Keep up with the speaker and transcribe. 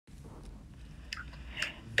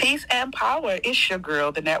Peace and power. It's your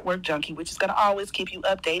girl, the Network Junkie, which is going to always keep you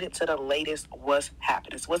updated to the latest what's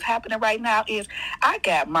happening. So what's happening right now is I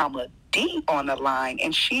got Mama D on the line,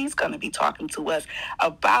 and she's going to be talking to us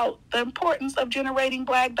about the importance of generating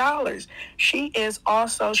Black dollars. She has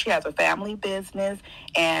a family business,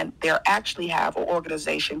 and they actually have an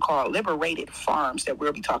organization called Liberated Farms that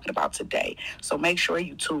we'll be talking about today. So make sure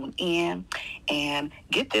you tune in and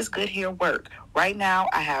get this good here work. Right now,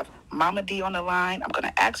 I have Mama D on the line. I'm going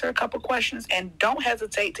to ask her a couple questions, and don't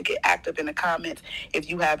hesitate to get active in the comments if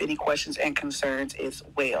you have any questions and concerns as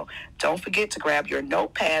well. Don't forget to grab your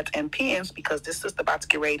notepads and pens because this sister about to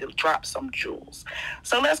get ready to drop some jewels.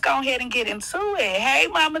 So let's go ahead and get into it. Hey,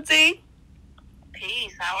 Mama D.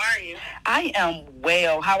 Peace. How are you? I am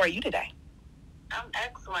well. How are you today? I'm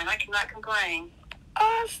excellent. I cannot complain.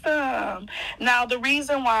 Awesome. Now, the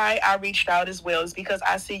reason why I reached out as well is because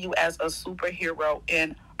I see you as a superhero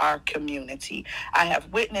in our community. I have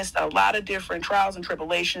witnessed a lot of different trials and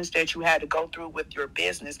tribulations that you had to go through with your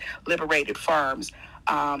business, Liberated Farms.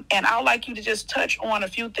 And I'd like you to just touch on a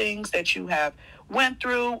few things that you have went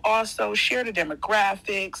through, also share the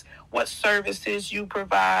demographics, what services you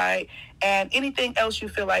provide, and anything else you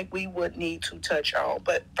feel like we would need to touch on.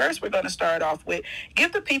 But first, we're going to start off with,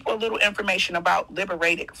 give the people a little information about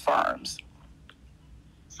Liberated Farms.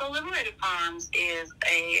 So Liberated Farms is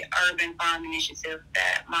a urban farm initiative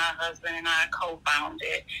that my husband and I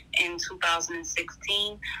co-founded in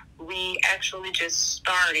 2016. We actually just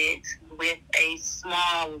started with a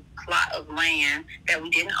small plot of land that we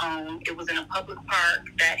didn't own. It was in a public park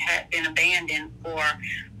that had been abandoned for,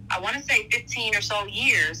 I want to say 15 or so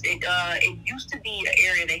years. It used to be an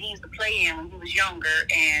area that he used to play in when he was younger,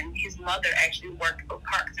 and his mother actually worked for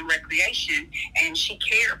Parks and Recreation, and she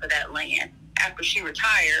cared for that land. After she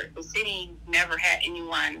retired, the city never had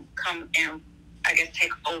anyone come and, I guess,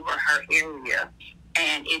 take over her area,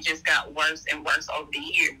 and it just got worse and worse over the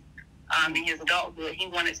years. In his adulthood, he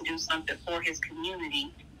wanted to do something for his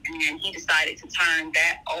community, and he decided to turn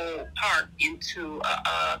that old park into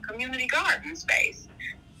a community garden space.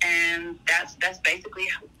 And that's basically,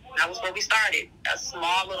 that was where we started. A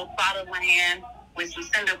small little plot of land with some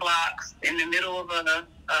cinder blocks in the middle of a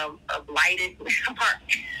lighted park.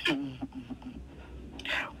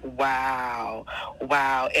 Wow.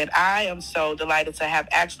 And I am so delighted to have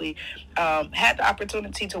actually had the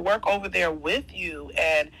opportunity to work over there with you,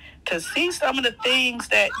 and to see some of the things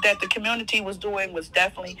that the community was doing was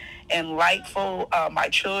definitely enlightful. My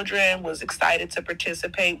children was excited to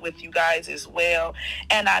participate with you guys as well.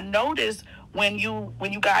 And I noticed when you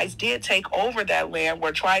guys did take over that land,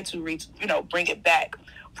 or try to bring it back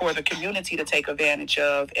for the community to take advantage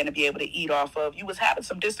of and to be able to eat off of, you was having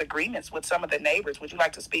some disagreements with some of the neighbors. Would you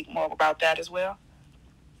like to speak more about that as well?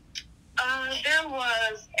 There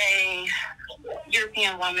was a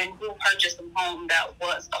European woman who purchased a home that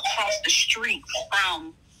was across the street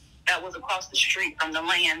from the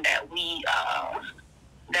land that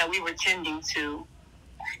we were tending to.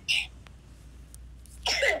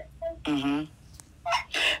 Mm-hmm.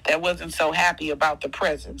 That wasn't so happy about the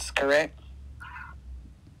presence, correct?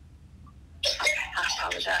 I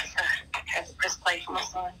apologize. I had to press play for my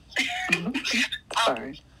son.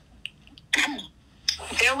 Sorry.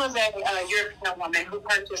 There was a European woman who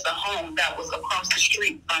purchased a home that was across the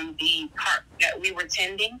street from the park that we were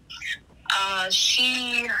tending.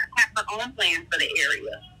 She had her own plans for the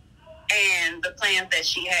area, and the plans that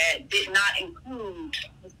she had did not include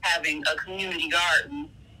having a community garden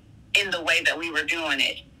in the way that we were doing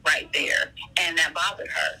it right there, and that bothered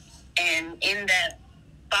her. And in that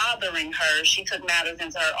bothering her, she took matters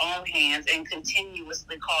into her own hands and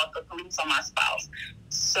continuously called the police on my spouse.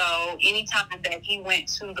 So anytime that he went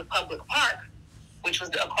to the public park, which was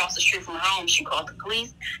across the street from her home, she called the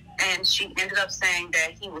police, and she ended up saying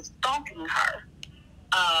that he was stalking her.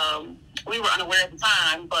 We were unaware at the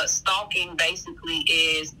time, but stalking basically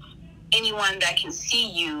is anyone that can see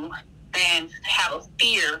you and have a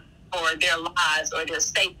fear for their lives or their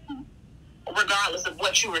safety, regardless of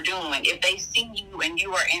what you were doing. If they see you and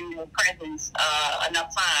you are in their presence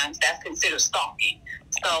enough times, that's considered stalking.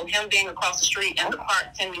 So him being across the street in the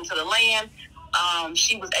park tending to the land,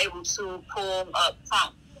 she was able to pull up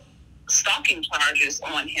stalking charges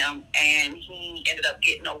on him, and he ended up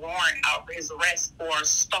getting a warrant out for his arrest for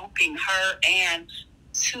stalking her and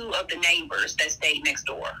two of the neighbors that stayed next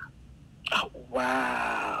door. Oh,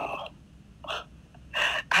 wow.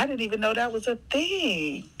 I didn't even know that was a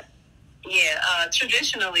thing. Yeah,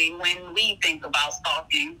 traditionally, when we think about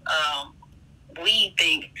stalking, we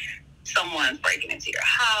think someone's breaking into your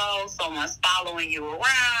house, someone's following you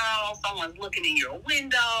around, someone's looking in your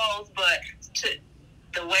windows. But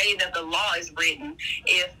the way that the law is written,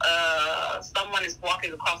 if someone is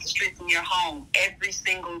walking across the street from your home every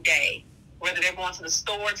single day, whether they're going to the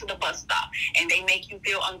store or to the bus stop, and they make you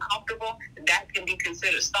feel uncomfortable, that can be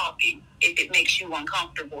considered stalking if it makes you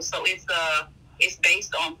uncomfortable. So it's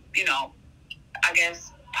based on, I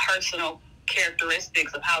guess, personal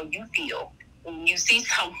characteristics of how you feel when you see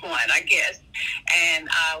someone, I guess. And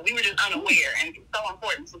we were just unaware, and it's so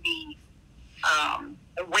important to be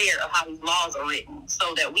aware of how these laws are written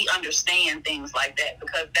so that we understand things like that,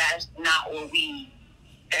 because that's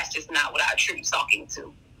just not what I attribute stalking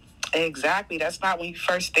to. Exactly. That's not when you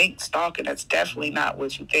first think stalking. That's definitely not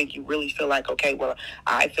what you think. You really feel like, okay, well,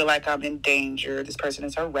 I feel like I'm in danger. This person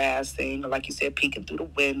is harassing, or like you said, peeking through the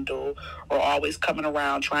window, or always coming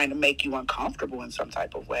around trying to make you uncomfortable in some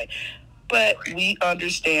type of way. But we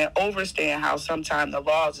overstand how sometimes the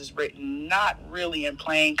laws is written not really in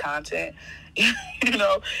plain content.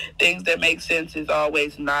 Things that make sense is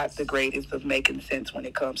always not the greatest of making sense when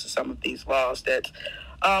it comes to some of these laws that's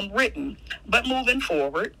written. But moving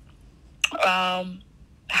forward,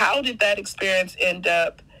 how did that experience end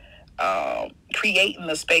up creating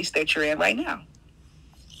the space that you're in right now?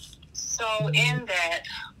 So in that,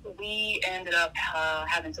 we ended up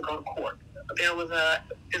having to go to court. There was a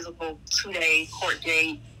physical 2-day court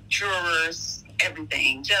date, jurors,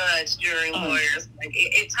 everything, judge, jury, lawyers. Like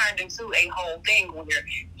it turned into a whole thing where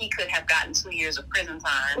he could have gotten 2 years of prison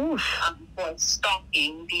time for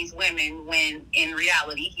stalking these women when in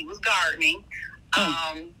reality he was gardening.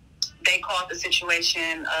 They called the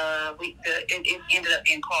situation, it ended up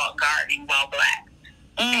being called gardening while black.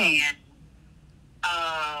 And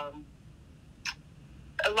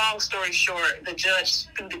a long story short, the judge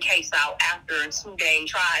threw the case out after a 2-day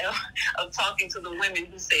trial of talking to the women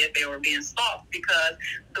who said they were being stalked, because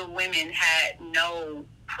the women had no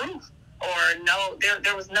proof or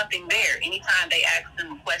there was nothing there. Anytime they asked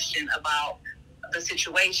them a question about the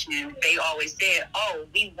situation, they always said, "Oh,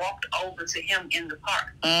 we walked over to him in the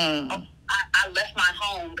park. Oh, I left my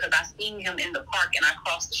home because I seen him in the park and I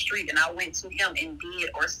crossed the street and I went to him and did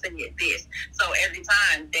or said this." So every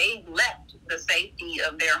time they left the safety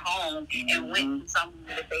of their home and went to something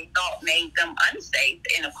that they thought made them unsafe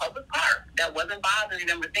in a public park that wasn't bothering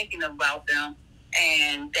them or thinking about them,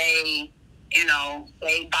 and they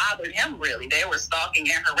bothered him really. They were stalking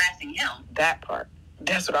and harassing him. That part.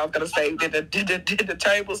 That's what I was going to say. Did the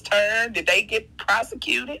tables turn? Did they get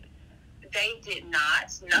prosecuted? They did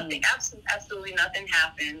not. Nothing. Absolutely nothing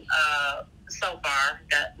happened so far.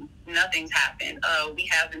 That nothing's happened. We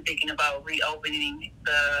have been thinking about reopening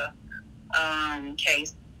the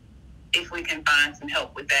case if we can find some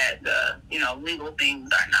help with that. The legal things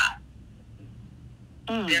are not.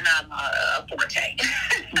 They're not a forte.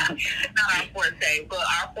 Not our forte, but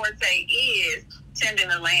our forte is tending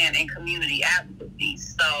the land and community advocacy.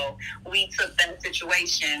 So we took that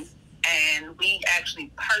situation and we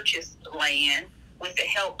actually purchased land with the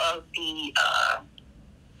help of the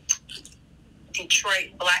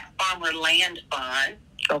Detroit Black Farmer Land Fund.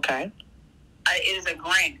 Okay. It is a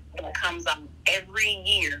grant that comes out every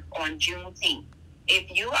year on Juneteenth.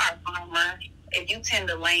 If you are a farmer, if you tend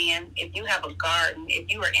the land, if you have a garden, if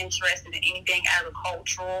you are interested in anything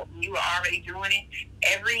agricultural, you are already doing it,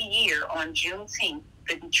 every year on Juneteenth,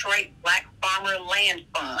 the Detroit Black Farmer Land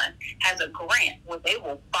Fund has a grant where they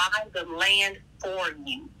will buy the land for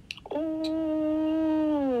you. Ooh.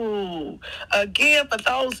 Again, for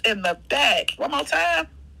those in the back. One more time.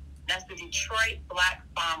 That's the Detroit Black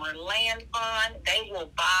Farmer Land Fund. They will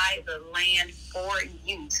buy the land for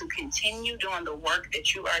you to continue doing the work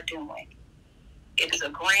that you are doing. It is a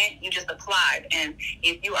grant. You just applied. And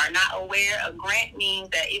if you are not aware, a grant means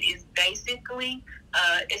that it is basically,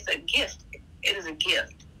 it's a gift. It is a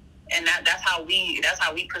gift. And that's how we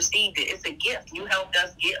perceived it. It's a gift. You helped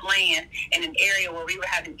us get land in an area where we were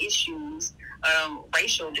having issues,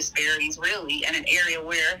 racial disparities really, in an area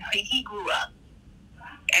where he grew up.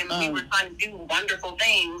 And we were trying to do wonderful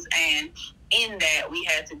things. And in that, we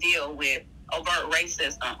had to deal with overt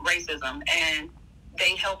racism. And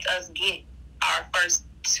they helped us get our first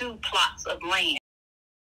 2 plots of land.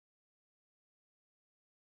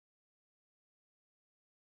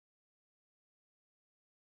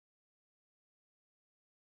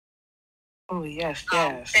 Oh, yes.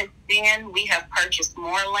 Since then, we have purchased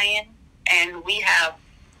more land, and we have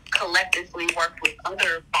collectively worked with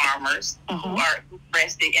other farmers who are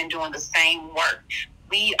interested in doing the same work.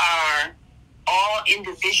 We are all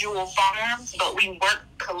individual farms, but we work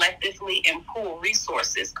collectively and pool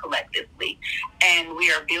resources collectively, and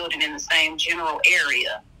we are building in the same general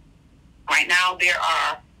area. Right now, there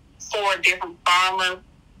are 4 different farmer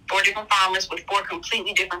 4 different farmers with 4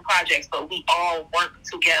 completely different projects, but we all work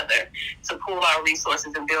together to pool our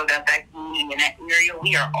resources and build up that community in that area.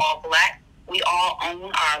 We are all Black. We all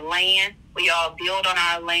own our land. We all build on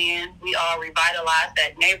our land. We all revitalize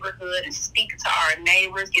that neighborhood and speak to our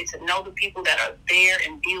neighbors, get to know the people that are there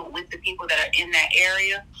and build with the people that are in that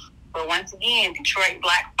area. But once again, Detroit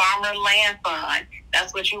Black Farmer Land Fund,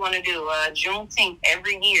 that's what you want to do. Juneteenth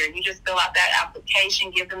every year. You just fill out that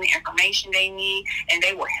application, give them the information they need, and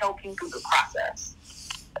they will help you through the process.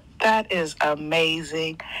 That is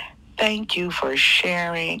amazing. Thank you for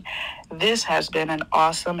sharing. This has been an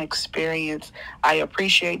awesome experience. I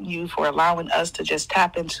appreciate you for allowing us to just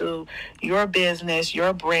tap into your business,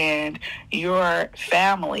 your brand, your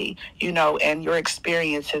family, and your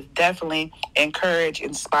experience has definitely encouraged,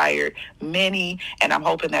 inspired many, and I'm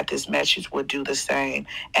hoping that this message will do the same.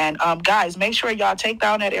 And guys, make sure y'all take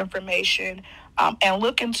down that information. And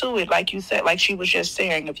look into it, like you said, like she was just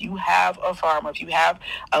saying, if you have a farm, if you have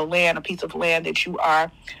a piece of land that you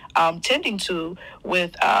are tending to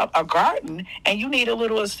with a garden and you need a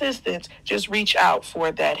little assistance, just reach out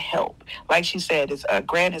for that help. Like she said, a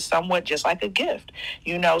grant is somewhat just like a gift,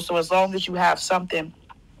 so as long as you have something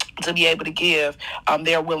to be able to give,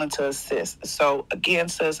 they're willing to assist. So again,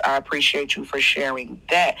 sis, I appreciate you for sharing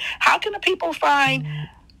that. How can the people find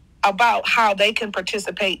about how they can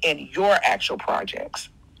participate in your actual projects?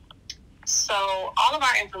 So all of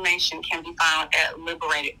our information can be found at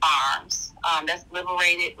Liberated Farms. That's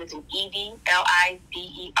Liberated with an ED,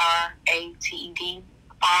 LIBERATED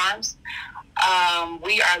Farms.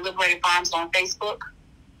 We are Liberated Farms on Facebook,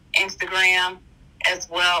 Instagram, as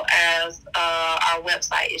well as our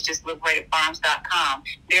website is just liberatedfarms.com.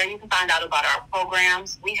 There you can find out about our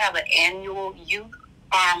programs. We have an annual youth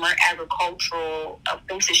farmer agricultural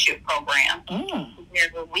apprenticeship program.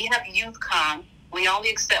 Where we have youth come. We only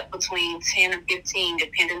accept between 10 and 15,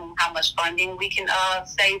 depending on how much funding we can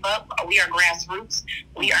save up. We are grassroots.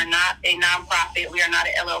 We are not a nonprofit. We are not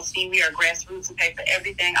an LLC. We are grassroots and pay for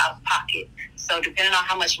everything out of pocket. So depending on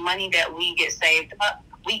how much money that we get saved up,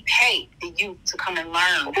 we pay the youth to come and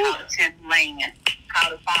learn how to tend land, how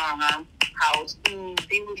to farm, how to deal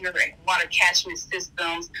with water catchment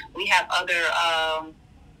systems. We have other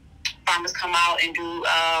farmers come out and do,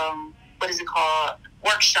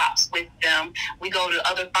 workshops with them. We go to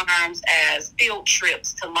other farms as field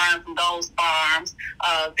trips to learn from those farms.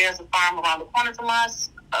 There's a farm around the corner from us.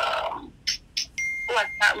 I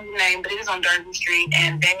can't remember the name, but it is on Durban Street.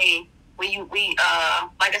 And we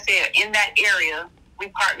like I said, in that area, we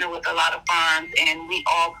partner with a lot of farms, and we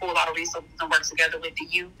all pull a lot of resources and work together with the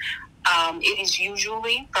youth. It is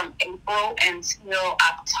usually from April until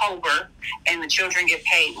October, and the children get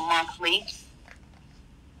paid monthly.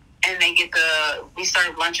 And we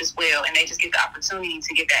serve lunch as well, and they just get the opportunity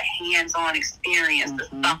to get that hands-on experience,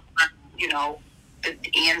 the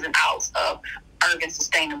ins and outs of urban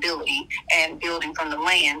sustainability and building from the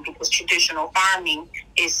land, because traditional farming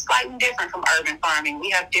is slightly different from urban farming.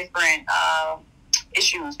 We have different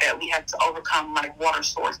issues that we have to overcome, like water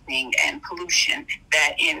sourcing and pollution,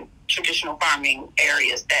 that in traditional farming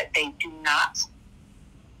areas that they do not,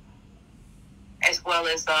 as well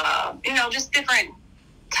as, just different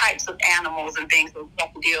types of animals and things that we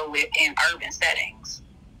have to deal with in urban settings.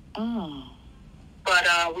 But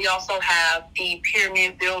we also have the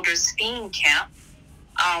Pyramid Builders STEAM Camp.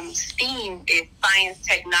 STEAM is science,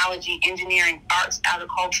 technology, engineering, arts,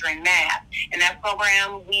 agriculture, and math. In that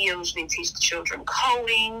program, we usually teach the children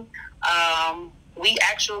coding. We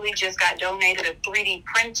actually just got donated a 3D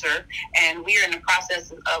printer, and we are in the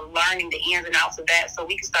process of learning the ins and outs of that, so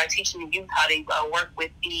we can start teaching the youth how to work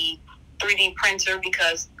with the 3D printer,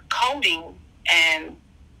 because coding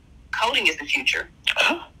is the future.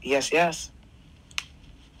 Yes.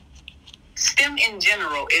 STEM in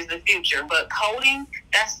general is the future, but coding,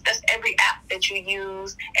 that's every app that you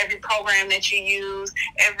use, every program that you use,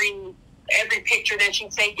 every picture that you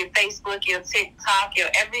take, your Facebook, your TikTok, your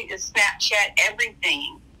Snapchat,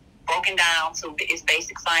 everything broken down to its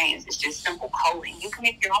basic science. It's just simple coding. You can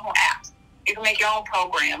make your own apps. You can make your own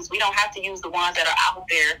programs. We don't have to use the ones that are out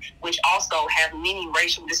there, which also have many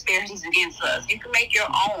racial disparities against us. You can make your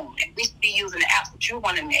own, and we should be using the apps that you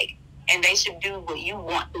want to make, and they should do what you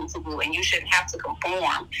want them to do, and you shouldn't have to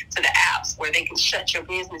conform to the apps where they can shut your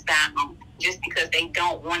business down just because they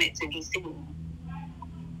don't want it to be seen.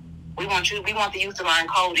 We want the youth to learn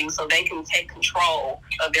coding so they can take control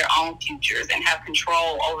of their own futures and have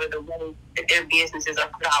control over the way that their businesses are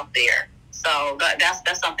put out there. So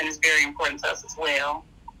that's something that's very important to us as well.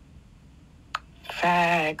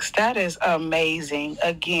 Facts. That is amazing.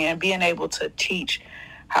 Again, being able to teach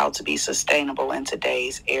how to be sustainable in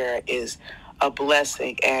today's era is a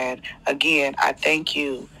blessing. And again, I thank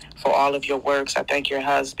you for all of your works. I thank your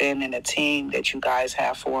husband and the team that you guys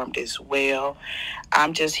have formed as well.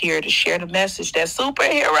 I'm just here to share the message that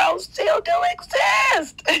superheroes still do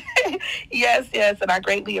exist. Yes, yes. And I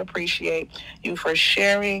greatly appreciate you for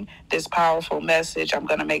sharing this powerful message. I'm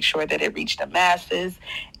going to make sure that it reached the masses.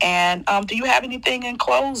 And do you have anything in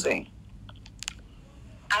closing?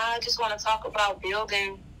 I just want to talk about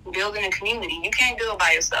building a community. You can't do it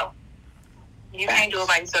by yourself. You can't do it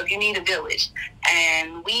by yourself. You need a village.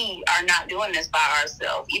 And we are not doing this by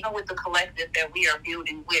ourselves. Even with the collective that we are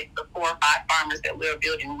building with, the 4 or 5 farmers that we're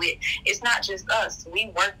building with, it's not just us.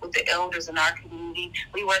 We work with the elders in our community.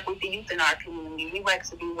 We work with the youth in our community. We like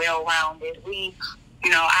to be well-rounded.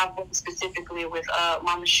 I work specifically with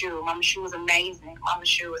Mama Shu. Mama Shu is amazing. Mama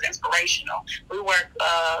Shu is inspirational. We work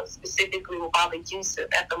specifically with Bobby Yusuf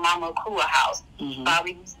at the Mama Kua House. Mm-hmm.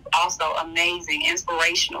 Bobby is also amazing,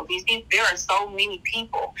 inspirational. There are so many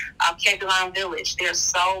people. Kegeline Village, there's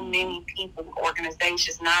so many people,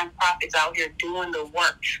 organizations, nonprofits out here doing the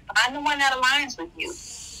work. Find the one that aligns with you.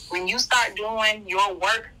 When you start doing your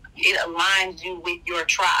work, it aligns you with your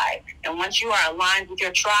tribe. And once you are aligned with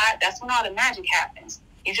your tribe, that's when all the magic happens.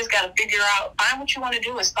 You just got to figure out, find what you want to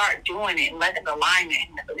do and start doing it and let it alignment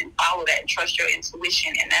and follow that and trust your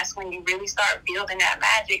intuition. And that's when you really start building that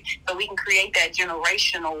magic so we can create that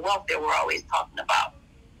generational wealth that we're always talking about.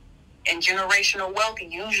 And generational wealth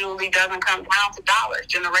usually doesn't come down to dollars.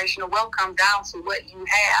 Generational wealth comes down to what you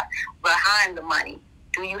have behind the money.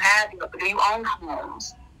 Do you own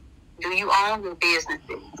homes? Do you own your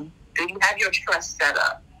businesses? Do you have your trust set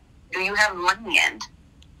up? Do you have land?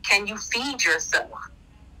 Can you feed yourself?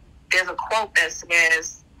 There's a quote that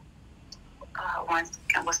says, one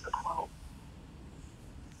second, what's the quote?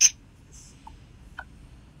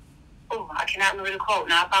 Oh, I cannot remember the quote.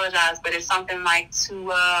 Now I apologize, but it's something like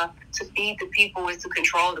to feed the people is to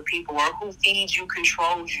control the people, or who feeds you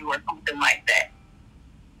controls you, or something like that.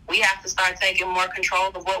 We have to start taking more control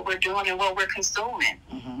of what we're doing and what we're consuming.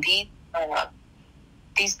 Mm-hmm.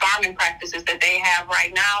 These farming practices that they have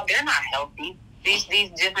right now, they're not healthy. These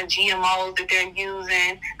different GMOs that they're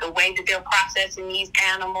using, the way that they're processing these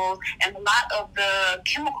animals, and a lot of the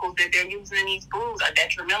chemicals that they're using in these foods are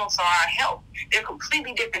detrimental to our health. They're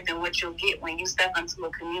completely different than what you'll get when you step into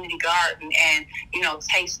a community garden and,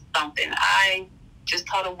 taste something. I just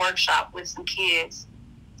taught a workshop with some kids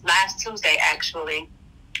last Tuesday, actually,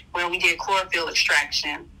 where we did chlorophyll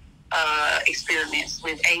extraction experiments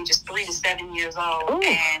with ages 3 to 7 years old. Ooh.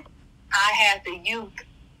 And I had the youth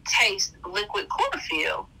taste liquid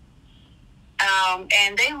chlorophyll.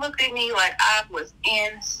 And they looked at me like I was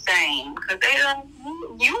insane, because they don't,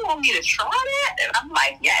 you want me to try that? And I'm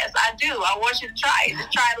like, yes, I do. I want you to try it.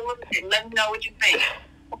 Just try it a little bit and let me know what you think.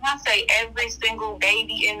 When I say every single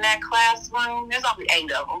baby in that classroom, there's only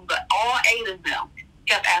 8 of them, but all 8 of them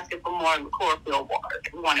kept asking for more chlorophyll water.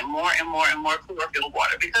 They wanted more and more and more chlorophyll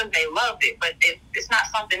water because they loved it, but it's not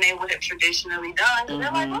something they would have traditionally done. Mm-hmm.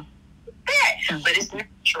 They're like, what's that? Mm-hmm. But it's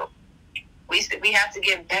natural. We have to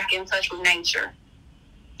get back in touch with nature.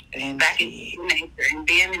 Indeed. Back in nature. And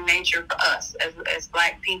being in nature for us as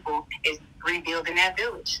Black people is rebuilding that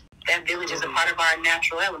village. That village is a part of our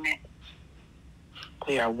natural element.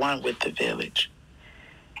 We are one with the village.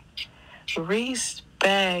 Respect.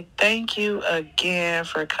 Thank you again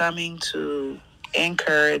for coming to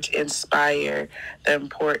encourage, inspire the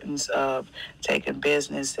importance of taking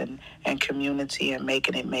business and community and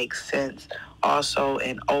making it make sense. Also,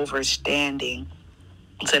 an overstanding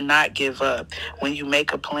to not give up. When you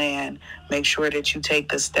make a plan, make sure that you take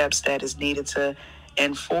the steps that is needed to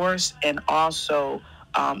enforce, and also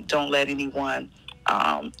don't let anyone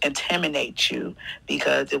intimidate you,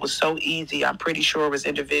 because it was so easy. I'm pretty sure it was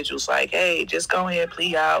individuals like, hey, just go ahead,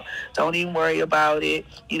 plea out, don't even worry about it,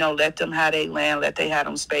 let them have their land, let they have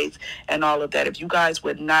them space and all of that. If you guys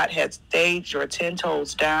would not have stayed your 10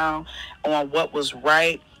 toes down on what was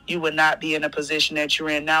right, you would not be in a position that you're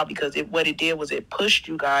in now, because what it did was it pushed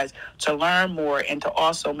you guys to learn more and to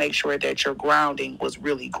also make sure that your grounding was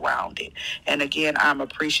really grounded. And again, I'm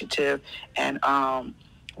appreciative and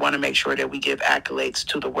want to make sure that we give accolades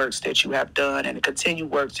to the works that you have done and the continued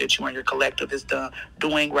works that you and your collective is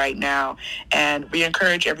doing right now. And we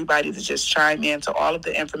encourage everybody to just chime in to all of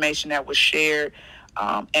the information that was shared,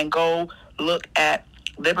 and go look at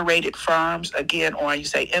Liberated Farms again on, you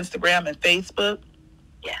say, Instagram and Facebook?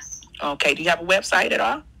 Yes. Okay. Do you have a website at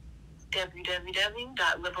all?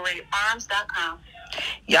 www.liberatedfarms.com.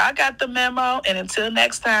 Y'all got the memo. And until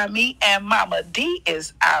next time, me and Mama D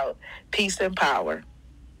is out. Peace and power.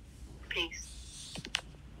 Peace.